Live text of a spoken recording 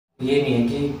ये नहीं है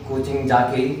कि कोचिंग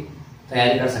जाके ही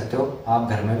तैयारी कर सकते हो, आप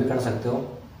घर में भी कर सकते हो,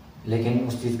 लेकिन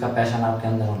उस चीज़ का पैशन आपके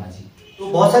अंदर होना चाहिए।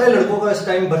 तो बहुत सारे लड़कों का इस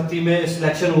टाइम भर्ती में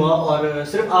सिलेक्शन हुआ और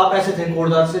सिर्फ आप ऐसे थे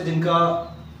कोटद्वार से जिनका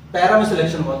पैरा में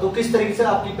सिलेक्शन हुआ। तो किस तरीके से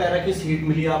आपकी पैरा की सीट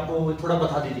मिली, आपको थोड़ा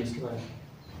बता दीजिए इसके बारे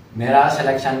में। मेरा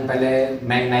सिलेक्शन पहले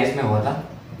मैग्नाइज में हुआ था,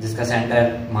 जिसका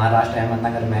सेंटर महाराष्ट्र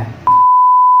अहमदनगर में है।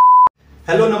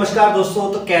 हेलो नमस्कार दोस्तों,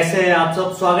 तो कैसे हैं आप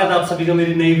सब। स्वागत है आप सभी का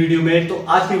मेरी नई वीडियो में। तो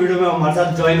आज की वीडियो में हमारे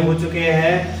साथ ज्वाइन हो चुके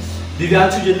हैं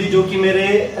दिव्यांशु जल्दी, जो कि मेरे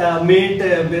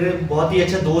मेरे बहुत ही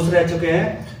अच्छे दोस्त रह चुके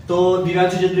हैं। तो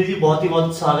दिव्यांशु जल्दी जी,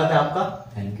 बहुत स्वागत है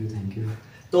आपका। Thank you.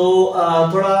 तो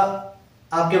थोड़ा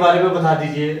आपके बारे में बता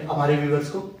दीजिए हमारे व्यूअर्स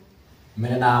को।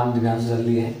 मेरा नाम दिव्यांशु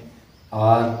जल्दी है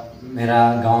और मेरा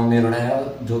गांव मेरुड़ है,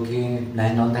 जो कि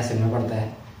नाइनौल तहसील में पड़ता है।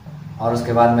 और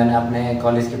उसके बाद मैंने अपने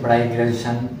कॉलेज की पढ़ाई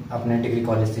ग्रेजुएशन अपने डिग्री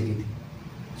कॉलेज से की थी।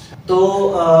 तो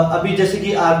अभी जैसे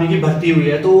कि आर्मी की भर्ती हुई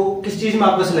है, तो किस चीज में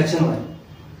आपका सिलेक्शन हुआ है?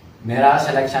 मेरा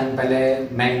सिलेक्शन पहले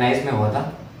मैग्नाइज में हुआ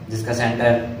था, जिसका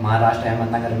सेंटर महाराष्ट्र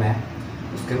अहमदनगर में है।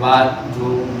 उसके बाद जो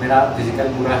मेरा फिजिकल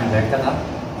पूरा 100 का था,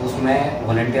 तो उसमें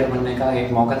वॉलंटियर बनने का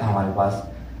एक मौका था हमारे पास।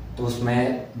 तो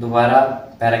उसमें दोबारा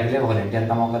पैरा के लिए वॉलंटियर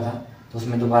का मौका था, तो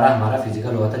उसमें दोबारा हमारा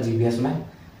फिजिकल हुआ था जीबीएस में।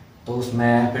 तो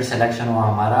उसमें फिर सिलेक्शन हुआ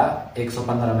हमारा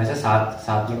 115 में से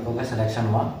सात लड़कों का सिलेक्शन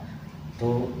हुआ।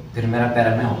 तो फिर मेरा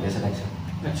पैरा में हो गया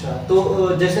सिलेक्शन। अच्छा,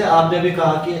 तो जैसे आपने भी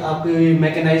कहा कि आपकी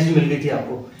मैकेनाइज्ड मिल गई थी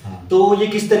आपको। हाँ। तो ये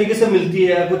किस तरीके से मिलती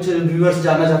है, कुछ व्यूअर्स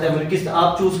जानना चाहते हैं। किस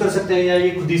आप चूज कर सकते हैं या ये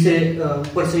खुद ही से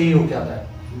ऊपर से ही होके आता है?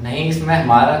 नहीं, इसमें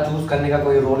हमारा चूज करने का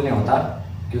कोई रोल नहीं होता,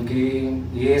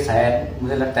 क्योंकि ये शायद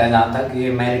मुझे लगता है जहाँ तक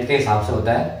ये मेरिट के हिसाब से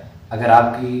होता है। अगर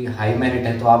आपकी हाई मेरिट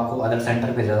है तो आपको अदर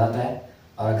सेंटर भेजा जाता है,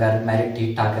 और अगर मेरिट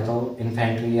ठीक ठाक है तो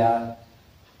इन्फेंट्री या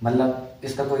मतलब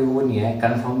इसका कोई वो नहीं है,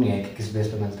 कंफर्म नहीं है कि किस बेस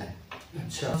पे मिलता है।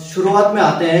 अच्छा, शुरुआत में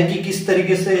आते हैं कि किस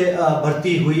तरीके से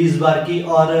भर्ती हुई इस बार की,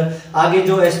 और आगे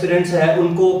जो एस्पिरेंट्स है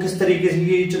उनको किस तरीके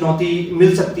की चुनौती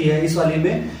मिल सकती है इस वाली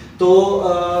में। तो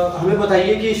हमें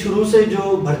बताइए कि शुरू से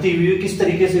जो भर्ती हुई किस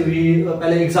तरीके से हुई।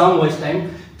 पहले एग्जाम हुआ इस टाइम,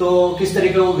 तो किस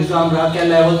तरीके का एग्जाम रहा, क्या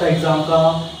लेवल था एग्जाम का,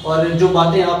 और जो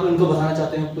बातें आप उनको बताना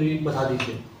चाहते हैं पूरी बता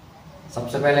दीजिए।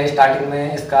 सबसे पहले स्टार्टिंग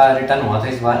में इसका रिटर्न हुआ था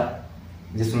इस बार,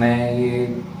 जिसमें ये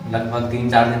लगभग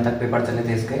 3-4 दिन तक पेपर चले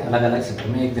थे इसके, अलग अलग शिफ्ट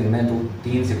में। एक दिन में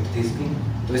 2-3 शिफ्ट थी इसकी,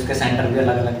 तो इसके सेंटर भी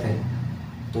अलग अलग थे।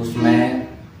 तो उसमें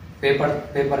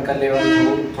पेपर का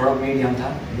लेवल थोड़ा मीडियम था,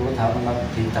 लो था,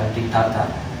 मतलब ठीक ठाक था।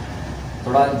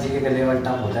 थोड़ा जीके का लेवल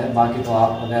टफ होता है, बाकी तो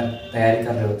आप अगर तैयारी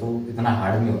कर रहे हो तो इतना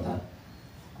हार्ड नहीं होता।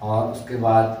 और उसके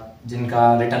बाद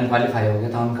जिनका रिटर्न क्वालिफाई हो गया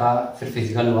था उनका फिर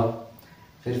फिजिकल हुआ,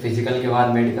 फिर फिजिकल के बाद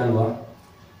मेडिकल हुआ,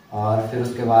 और फिर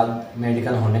उसके बाद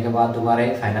मेडिकल होने के बाद दोबारा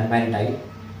एक फाइनल मेरिट आई,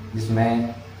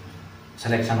 जिसमें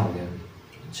सिलेक्शन हो गया।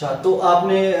 अच्छा, तो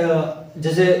आपने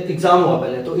जैसे एग्जाम हुआ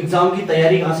पहले, तो एग्जाम की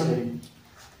तैयारी कहाँ से करी?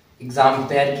 एग्जाम की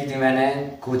तैयारी की थी मैंने,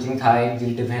 कोचिंग था एक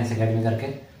जी डिफेंस अकेडमी करके,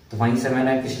 तो वहीं से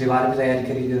मैंने पिछली बार भी तैयारी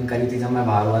करी थी जब मैं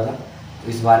बाहर हुआ था। तो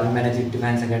इस बार भी मैंने जी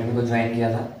डिफेंस अकेडमी को ज्वाइन किया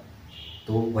था,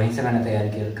 तो वहीं से मैंने तैयारी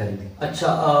करी थी।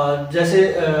 अच्छा, जैसे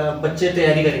बच्चे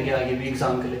तैयारी करेंगे आगे भी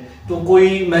एग्जाम के लिए, तो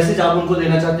कोई मैसेज आप उनको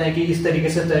देना चाहते हैं कि इस तरीके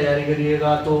से तैयारी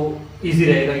करिएगा तो इजी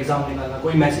रहेगा एग्जाम निकालना?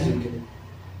 कोई मैसेज उनके लिए?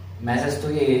 मैसेज तो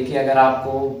ये है कि अगर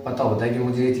आपको पता होता है कि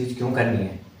मुझे ये चीज़ क्यों करनी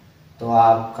है, तो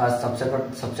आपका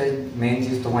सबसे मेन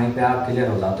चीज़ तो वहीं पे आप क्लियर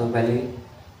हो जाते हो पहले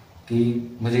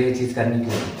कि मुझे ये चीज़ करनी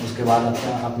क्यों है। उसके बाद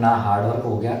अपना हार्डवर्क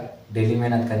हो गया, डेली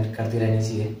मेहनत करती रहनी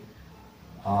चाहिए।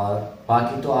 और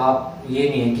बाकी तो आप ये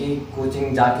नहीं है कि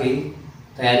कोचिंग जाके ही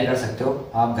तैयारी कर सकते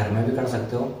हो, आप घर में भी कर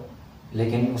सकते हो,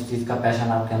 लेकिन उस चीज़ का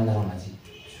पैशन आपके अंदर होना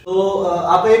चाहिए। तो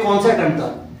आपका ये कौन सा अटेम्प्ट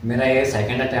था? मेरा ये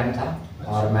सेकंड अटेम्प्ट था,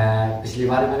 और मैं पिछली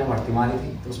बार मैंने भर्ती मारी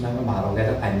थी तो उसमें मैं बाहर हो गया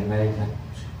था फाइनल मेरिट में।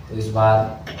 तो इस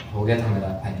बार हो गया था मेरा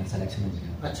फाइनल सिलेक्शन हो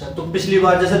गया। अच्छा, तो पिछली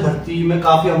बार जैसे भर्ती में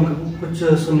काफी हम कुछ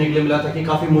सुनने के लिए मिला था कि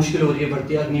काफी मुश्किल हो रही है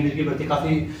भर्ती, अग्निवीर की भर्ती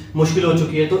काफी मुश्किल हो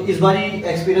चुकी है। तो इस बार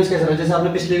एक्सपीरियंस कैसा रहा? जैसे आपने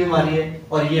पिछले भी मारी है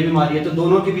और ये भी मारी है, तो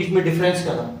दोनों के बीच में डिफरेंस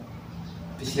क्या था?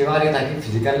 पिछली बार ये था कि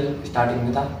फिजिकल स्टार्टिंग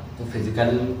में था, तो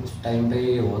फिजिकल उस टाइम पे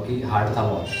ये हुआ कि हार्ड था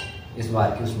बहुत इस बार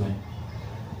की उसमें।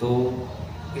 तो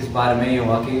इस बार में ये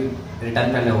हुआ कि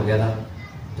रिटर्न पहले हो गया था,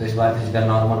 तो इस बार फिजिकल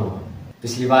नॉर्मल हुआ।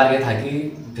 पिछली बार ये था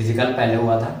कि फिजिकल पहले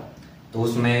हुआ था, तो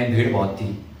उसमें भीड़ बहुत थी,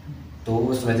 तो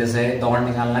उस वजह से दौड़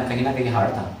निकालना कहीं ना कहीं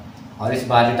हार्ड था। और इस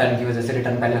बार रिटर्न की वजह से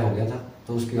रिटर्न पहले हो गया था,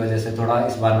 तो उसकी वजह से थोड़ा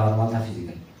इस बार नॉर्मल था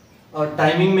फिजिकल। और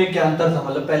टाइमिंग में क्या अंतर था?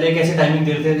 मतलब पहले कैसे टाइमिंग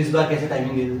दे रहे थे, इस बार कैसे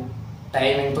टाइमिंग दे रहे थे?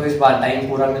 टाइमिंग तो इस बार टाइम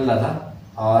पूरा मिल रहा था,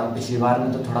 और पिछली बार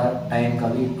में तो थोड़ा टाइम का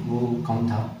भी वो कम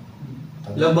था।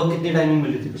 लगभग कितनी टाइमिंग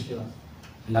मिली थी पिछली बार?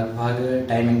 लगभग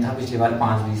टाइमिंग था पिछली बार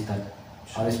 5:20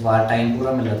 तक, और इस बार टाइम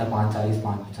पूरा मिल रहा था 5:40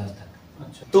 5:50 तक।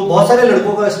 अच्छा, तो बहुत सारे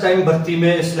लड़कों का इस टाइम भर्ती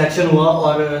में सिलेक्शन हुआ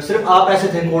और सिर्फ आप ऐसे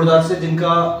थे कोटद्वार से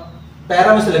जिनका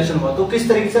पैरा में सिलेक्शन हुआ, तो किस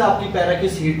तरीके से आपकी पैरा की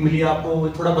सीट मिली आपको,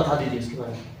 थोड़ा बता दीजिए इसके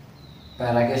बारे में।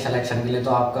 पैरा के सिलेक्शन के लिए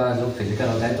तो आपका जो फिजिकल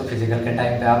होता है, तो फिजिकल के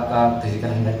टाइम पे आपका फिजिकल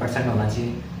 100% होना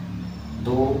चाहिए।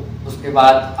 तो उसके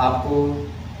बाद आपको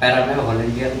पैरा में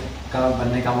वॉलंटियर का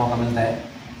बनने का मौका मिलता है।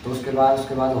 तो उसके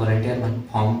बाद वॉलंटियर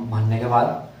फॉर्म भरने के बाद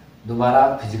दोबारा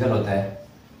फिजिकल होता है।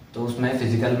 तो उसमें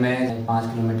फिजिकल में 5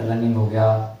 किलोमीटर रनिंग हो गया,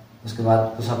 उसके बाद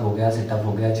पुशअप हो गया, सिटअप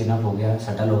हो गया, चिनअप हो गया,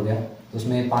 शटल हो गया। तो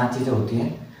उसमें 5 चीज़ें होती हैं।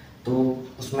 तो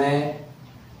उसमें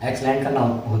एक्सलेंट करना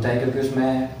होता है क्योंकि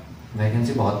उसमें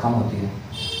वैकेंसी बहुत कम होती है।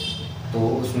 तो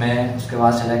उसमें उसके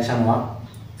बाद सिलेक्शन हुआ,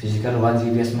 फिजिकल हुआ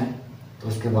जीपीएस में। तो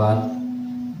उसके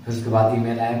बाद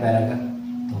ईमेल आया पैरा का,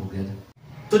 तो हो गया था।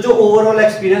 तो जो ओवरऑल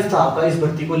एक्सपीरियंस था आपका इस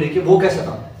भर्ती को लेके वो कैसा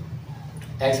था?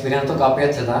 एक्सपीरियंस तो काफ़ी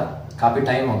अच्छा था। काफ़ी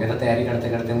टाइम हो गया था तैयारी करते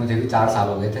करते, मुझे भी 4 साल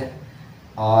हो गए थे।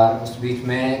 और उस बीच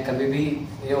में कभी भी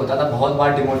ये होता था, बहुत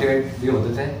बार डिमोटिवेट भी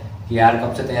होते थे कि यार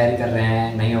कब से तैयारी कर रहे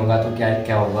हैं, नहीं होगा तो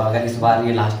क्या होगा, अगर इस बार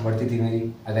ये लास्ट पड़ती थी मेरी,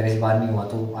 अगर इस बार नहीं हुआ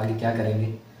तो आगे क्या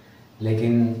करेंगे।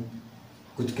 लेकिन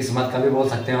कुछ किस्मत का भी बोल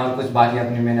सकते हैं और कुछ बाकी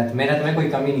अपनी मेहनत में कोई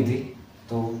कमी नहीं थी,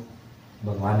 तो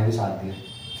भगवान ने भी साथ दिया।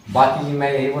 बाकी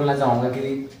मैं यही बोलना चाहूँगा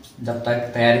कि जब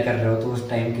तक तैयारी कर रहे हो तो उस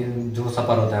टाइम की जो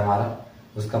सफ़र होता है हमारा,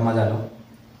 उसका मजा लो,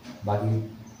 बाकी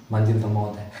मंजिल तो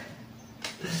मौत है।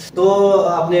 तो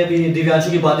आपने अभी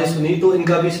दिव्यांशु की बातें सुनी, तो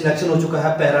इनका भी सिलेक्शन हो चुका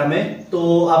है पैरा में।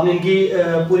 तो आपने इनकी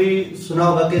पूरी सुना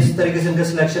होगा किस तरीके से इनका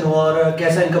सिलेक्शन हुआ और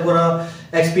कैसा इनका पूरा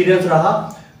एक्सपीरियंस रहा।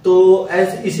 तो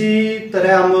इसी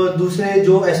तरह हम दूसरे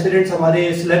जो एस्पिरेंट्स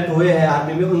हमारे सिलेक्ट हुए हैं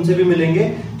आर्मी में उनसे भी मिलेंगे।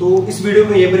 तो इस वीडियो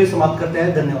को यहीं पर ही समाप्त करते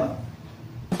हैं। धन्यवाद।